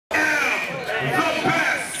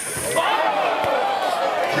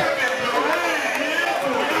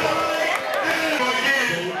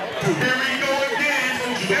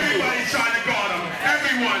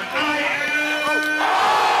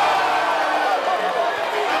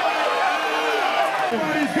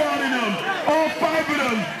Everybody's guarding them. All 5 of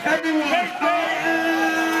them. Everyone.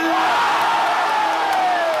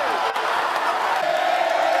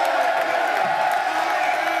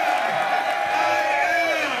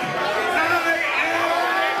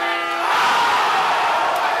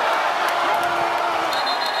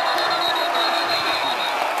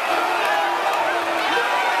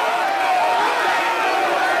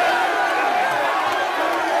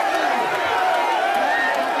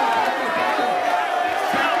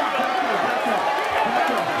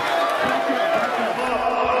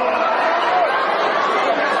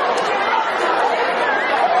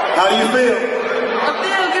 How do you feel? I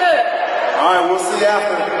feel good. All right, we'll see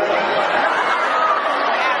after.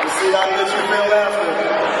 We'll see how good you feel after.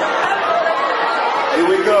 Here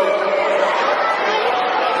we go.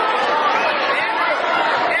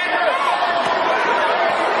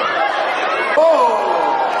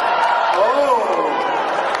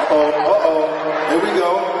 Here we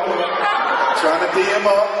go. Trying to D him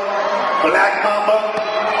up. Black Mamba.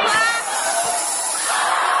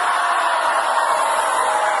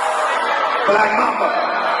 Black Mamba,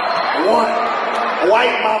 1.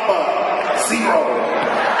 White Mamba, 0.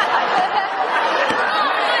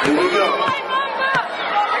 Here we go.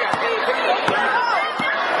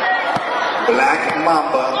 Black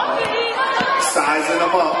Mamba, sizing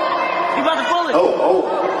them up. You about to pull it? Oh,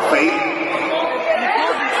 fake.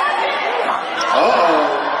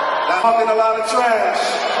 I'm talking a lot of trash.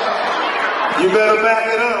 You better back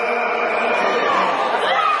it up.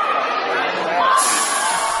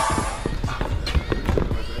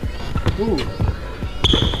 Ooh.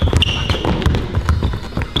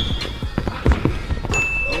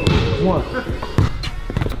 One.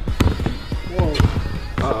 Whoa.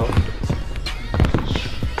 Uh-oh.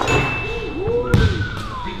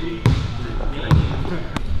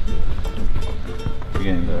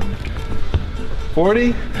 Again, though. 40?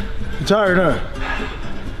 You tired, huh?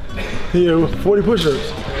 Yeah, 40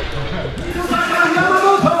 push-ups.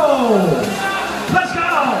 Let's go!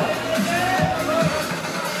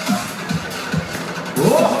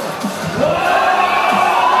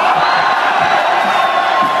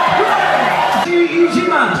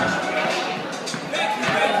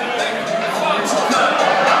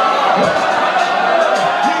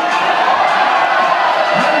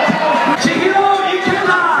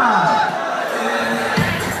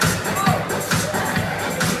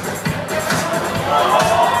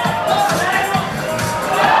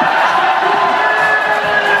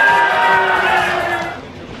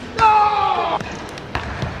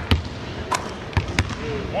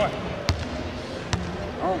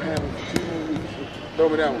 Throw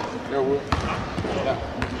me that one. That will.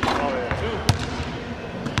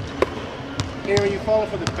 Aaron, you falling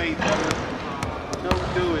for the bait, brother.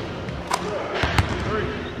 Don't do it. 3.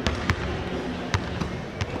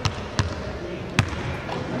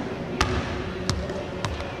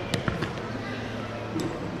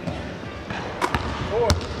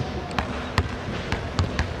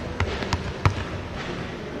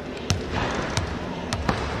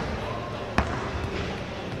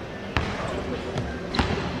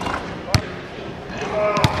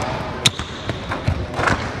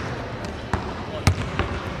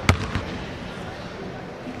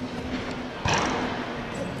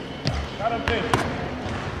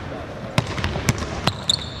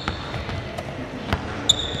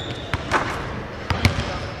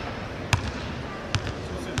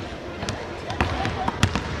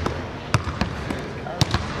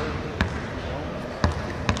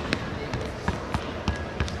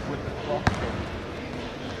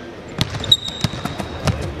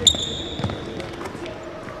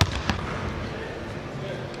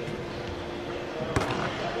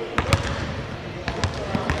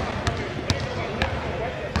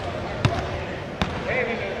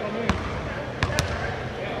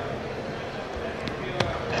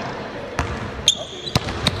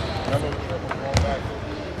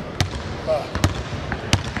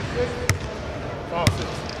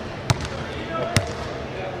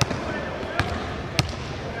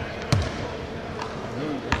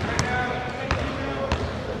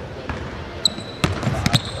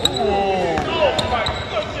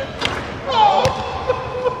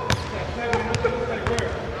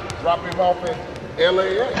 Drop him off at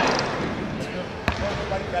LAX.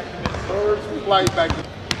 First flight back to.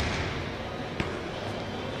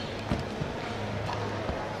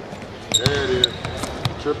 There it is.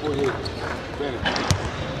 Triple hit. Finish.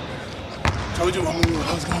 Told you I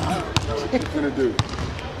was going to do. What you finna do?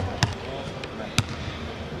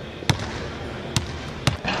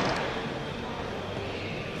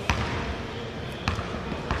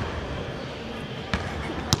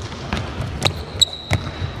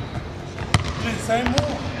 Same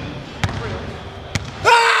move.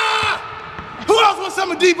 Ah! Who else wants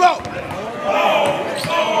some of Debo?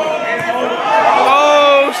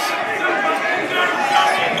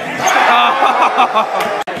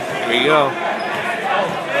 Here we go.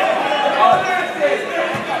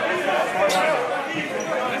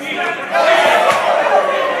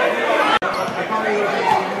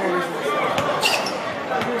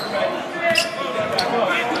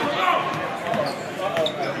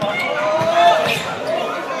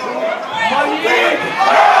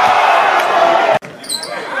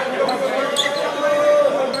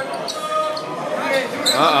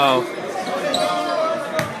 Uh-oh.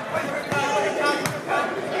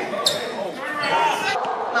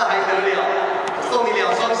那还得了？送你2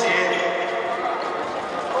双鞋。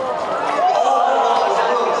哦，好香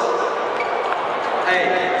哦！哎，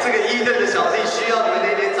这个伊顿的小弟需要你